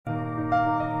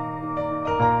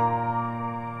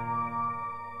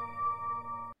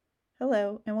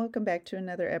welcome back to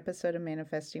another episode of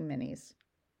Manifesting Minis.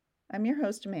 I'm your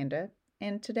host, Amanda,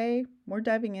 and today we're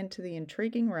diving into the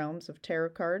intriguing realms of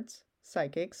tarot cards,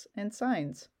 psychics, and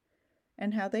signs,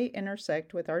 and how they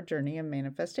intersect with our journey of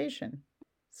manifestation.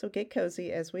 So get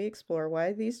cozy as we explore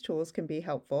why these tools can be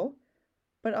helpful,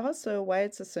 but also why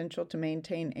it's essential to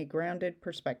maintain a grounded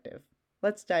perspective.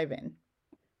 Let's dive in.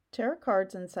 Tarot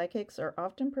cards and psychics are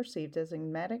often perceived as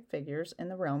enigmatic figures in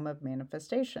the realm of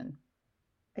manifestation,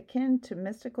 akin to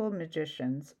mystical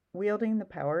magicians wielding the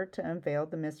power to unveil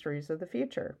the mysteries of the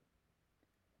future.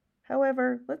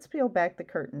 However, let's peel back the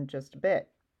curtain just a bit.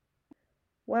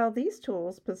 While these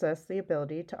tools possess the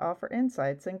ability to offer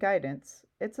insights and guidance,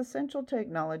 it's essential to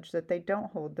acknowledge that they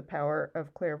don't hold the power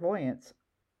of clairvoyance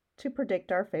to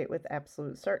predict our fate with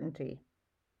absolute certainty.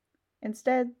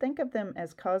 Instead, think of them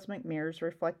as cosmic mirrors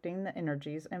reflecting the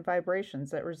energies and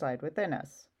vibrations that reside within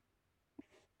us.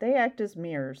 They act as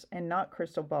mirrors and not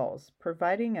crystal balls,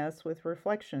 providing us with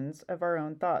reflections of our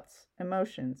own thoughts,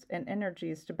 emotions, and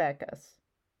energies to back us.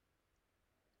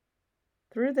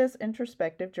 Through this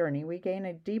introspective journey, we gain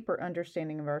a deeper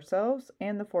understanding of ourselves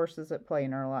and the forces at play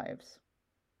in our lives.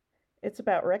 It's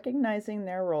about recognizing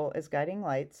their role as guiding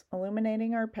lights,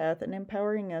 illuminating our path, and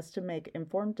empowering us to make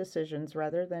informed decisions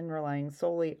rather than relying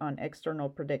solely on external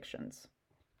predictions.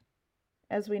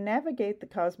 As we navigate the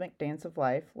cosmic dance of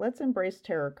life, let's embrace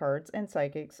tarot cards and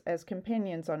psychics as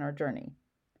companions on our journey,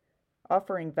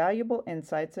 offering valuable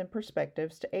insights and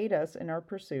perspectives to aid us in our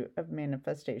pursuit of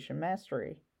manifestation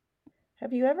mastery.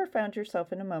 Have you ever found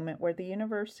yourself in a moment where the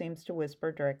universe seems to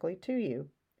whisper directly to you,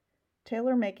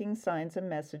 tailor-making signs and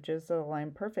messages that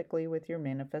align perfectly with your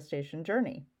manifestation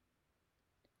journey?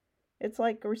 It's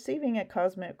like receiving a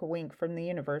cosmic wink from the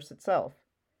universe itself.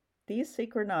 These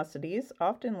synchronicities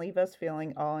often leave us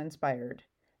feeling awe-inspired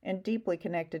and deeply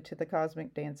connected to the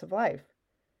cosmic dance of life.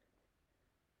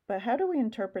 But how do we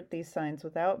interpret these signs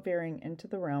without veering into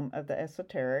the realm of the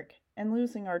esoteric and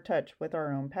losing our touch with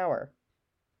our own power?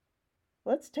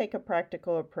 Let's take a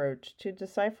practical approach to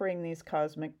deciphering these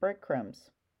cosmic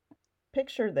breadcrumbs.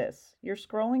 Picture this: you're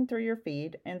scrolling through your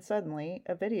feed and suddenly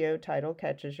a video title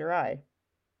catches your eye.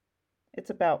 It's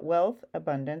about wealth,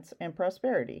 abundance, and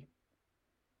prosperity.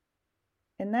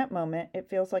 In that moment, it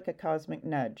feels like a cosmic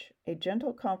nudge, a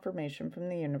gentle confirmation from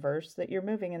the universe that you're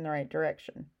moving in the right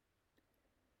direction.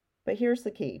 But here's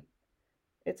the key.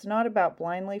 It's not about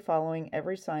blindly following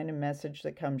every sign and message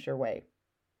that comes your way.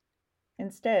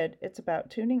 Instead, it's about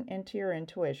tuning into your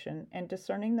intuition and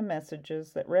discerning the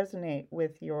messages that resonate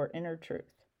with your inner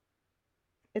truth.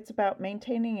 It's about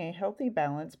maintaining a healthy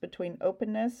balance between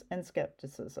openness and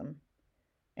skepticism,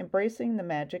 embracing the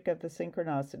magic of the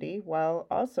synchronicity while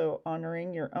also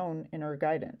honoring your own inner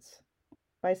guidance.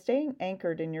 By staying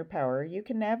anchored in your power, you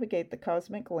can navigate the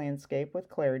cosmic landscape with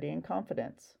clarity and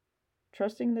confidence,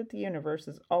 trusting that the universe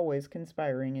is always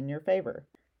conspiring in your favor.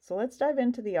 So let's dive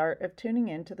into the art of tuning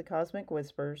into the cosmic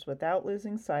whispers without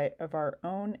losing sight of our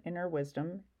own inner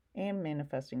wisdom and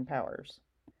manifesting powers.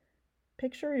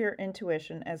 Picture your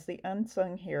intuition as the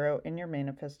unsung hero in your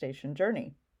manifestation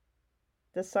journey,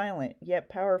 the silent yet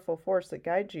powerful force that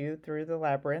guides you through the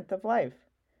labyrinth of life.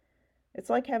 It's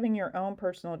like having your own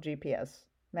personal GPS,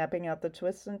 mapping out the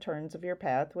twists and turns of your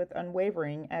path with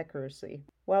unwavering accuracy.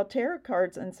 While tarot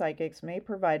cards and psychics may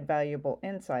provide valuable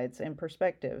insights and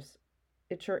perspectives,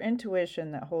 it's your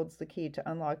intuition that holds the key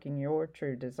to unlocking your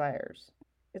true desires.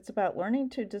 It's about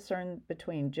learning to discern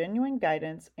between genuine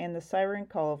guidance and the siren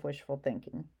call of wishful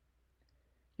thinking.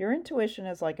 Your intuition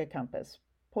is like a compass,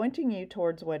 pointing you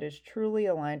towards what is truly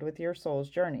aligned with your soul's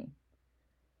journey.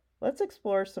 Let's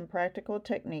explore some practical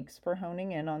techniques for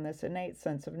honing in on this innate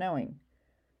sense of knowing,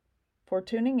 for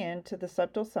tuning in to the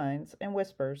subtle signs and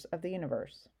whispers of the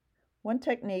universe. One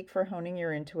technique for honing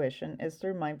your intuition is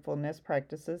through mindfulness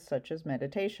practices such as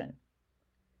meditation.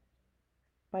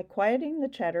 By quieting the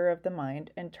chatter of the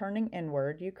mind and turning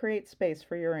inward, you create space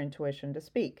for your intuition to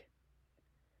speak.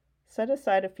 Set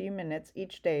aside a few minutes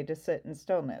each day to sit in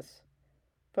stillness,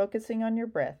 focusing on your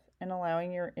breath and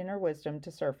allowing your inner wisdom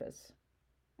to surface.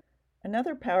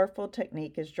 Another powerful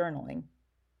technique is journaling.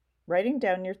 Writing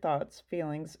down your thoughts,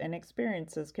 feelings, and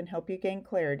experiences can help you gain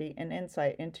clarity and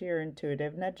insight into your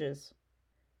intuitive nudges.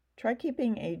 Try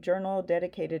keeping a journal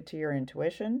dedicated to your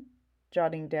intuition,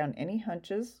 jotting down any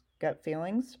hunches, gut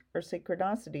feelings, or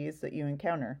synchronicities that you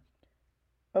encounter.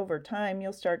 Over time,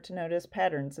 you'll start to notice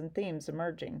patterns and themes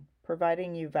emerging,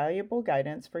 providing you valuable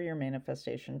guidance for your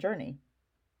manifestation journey.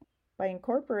 By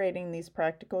incorporating these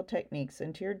practical techniques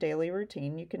into your daily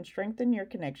routine, you can strengthen your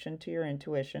connection to your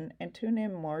intuition and tune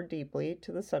in more deeply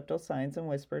to the subtle signs and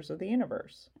whispers of the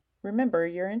universe. Remember,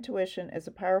 your intuition is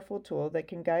a powerful tool that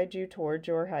can guide you towards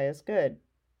your highest good.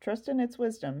 Trust in its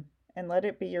wisdom and let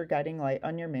it be your guiding light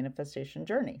on your manifestation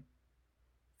journey.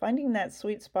 Finding that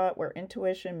sweet spot where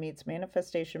intuition meets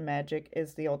manifestation magic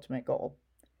is the ultimate goal.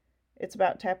 It's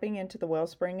about tapping into the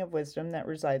wellspring of wisdom that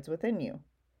resides within you,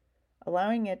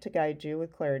 allowing it to guide you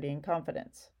with clarity and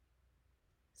confidence.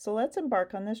 So let's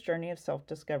embark on this journey of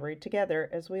self-discovery together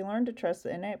as we learn to trust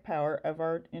the innate power of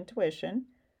our intuition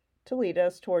to lead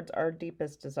us towards our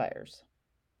deepest desires.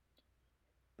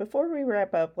 Before we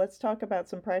wrap up, let's talk about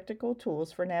some practical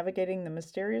tools for navigating the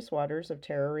mysterious waters of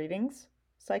tarot readings,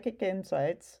 psychic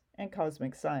insights, and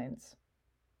cosmic signs.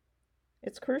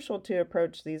 It's crucial to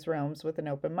approach these realms with an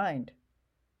open mind,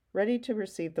 ready to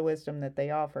receive the wisdom that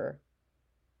they offer,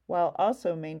 while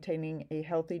also maintaining a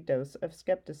healthy dose of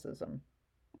skepticism.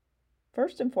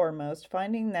 First and foremost,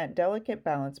 finding that delicate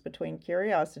balance between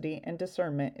curiosity and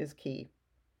discernment is key.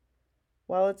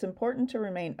 While it's important to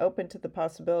remain open to the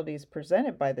possibilities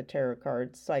presented by the tarot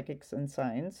cards, psychics, and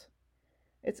signs,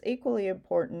 it's equally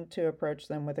important to approach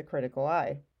them with a critical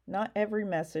eye. Not every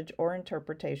message or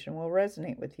interpretation will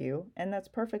resonate with you, and that's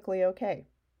perfectly okay.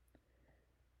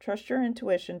 Trust your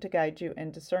intuition to guide you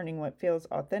in discerning what feels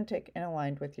authentic and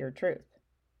aligned with your truth.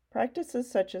 Practices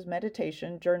such as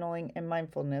meditation, journaling, and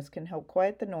mindfulness can help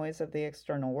quiet the noise of the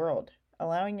external world,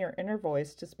 allowing your inner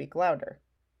voice to speak louder.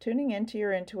 Tuning into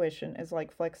your intuition is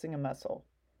like flexing a muscle.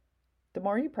 The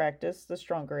more you practice, the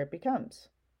stronger it becomes.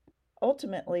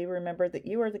 Ultimately, remember that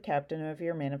you are the captain of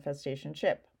your manifestation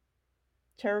ship.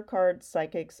 Tarot cards,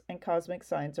 psychics, and cosmic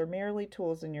signs are merely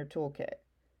tools in your toolkit,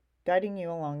 guiding you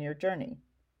along your journey.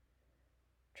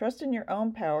 Trust in your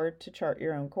own power to chart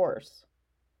your own course,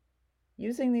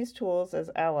 using these tools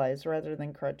as allies rather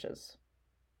than crutches.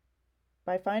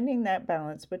 By finding that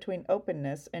balance between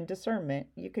openness and discernment,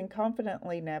 you can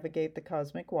confidently navigate the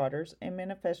cosmic waters and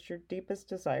manifest your deepest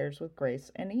desires with grace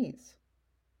and ease.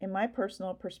 In my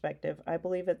personal perspective, I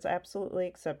believe it's absolutely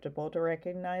acceptable to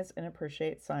recognize and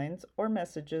appreciate signs or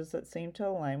messages that seem to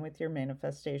align with your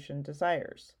manifestation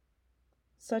desires,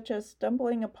 such as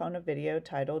stumbling upon a video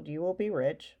titled "You Will Be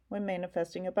Rich" when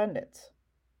manifesting abundance.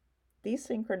 These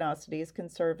synchronicities can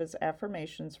serve as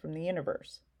affirmations from the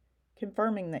universe,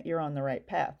 confirming that you're on the right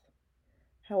path.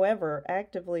 However,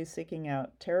 actively seeking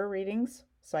out tarot readings,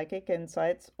 psychic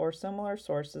insights, or similar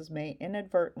sources may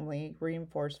inadvertently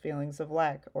reinforce feelings of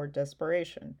lack or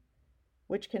desperation,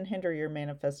 which can hinder your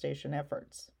manifestation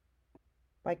efforts.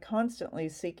 By constantly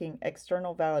seeking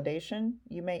external validation,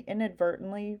 you may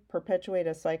inadvertently perpetuate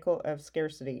a cycle of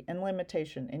scarcity and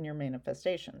limitation in your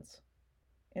manifestations.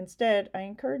 Instead, I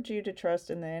encourage you to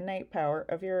trust in the innate power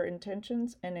of your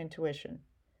intentions and intuition,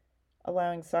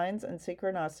 allowing signs and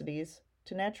synchronicities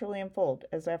to naturally unfold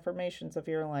as affirmations of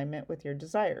your alignment with your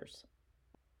desires.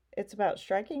 It's about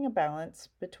striking a balance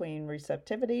between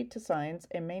receptivity to signs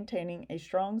and maintaining a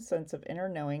strong sense of inner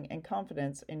knowing and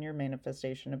confidence in your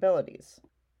manifestation abilities.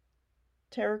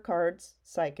 Tarot cards,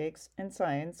 psychics, and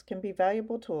signs can be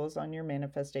valuable tools on your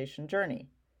manifestation journey,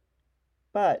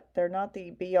 but they're not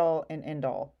the be-all and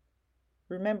end-all.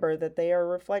 Remember that they are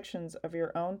reflections of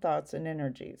your own thoughts and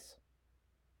energies.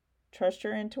 Trust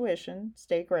your intuition,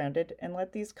 stay grounded, and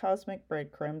let these cosmic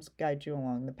breadcrumbs guide you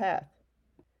along the path.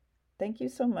 Thank you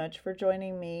so much for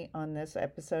joining me on this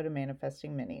episode of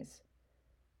Manifesting Minis.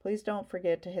 Please don't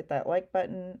forget to hit that like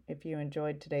button if you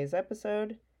enjoyed today's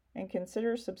episode, and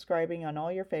consider subscribing on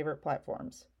all your favorite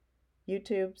platforms: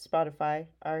 YouTube, Spotify,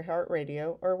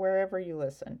 iHeartRadio, or wherever you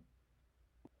listen.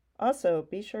 Also,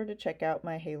 be sure to check out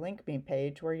my Hey Link Me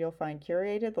page, where you'll find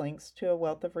curated links to a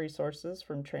wealth of resources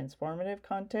from transformative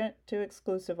content to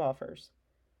exclusive offers,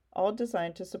 all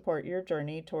designed to support your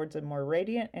journey towards a more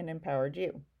radiant and empowered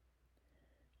you.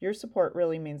 Your support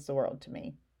really means the world to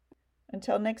me.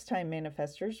 Until next time,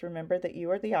 manifestors, remember that you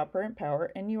are the operant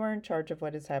power and you are in charge of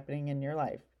what is happening in your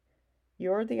life.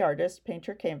 You are the artist. Paint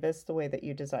your canvas the way that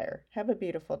you desire. Have a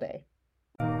beautiful day.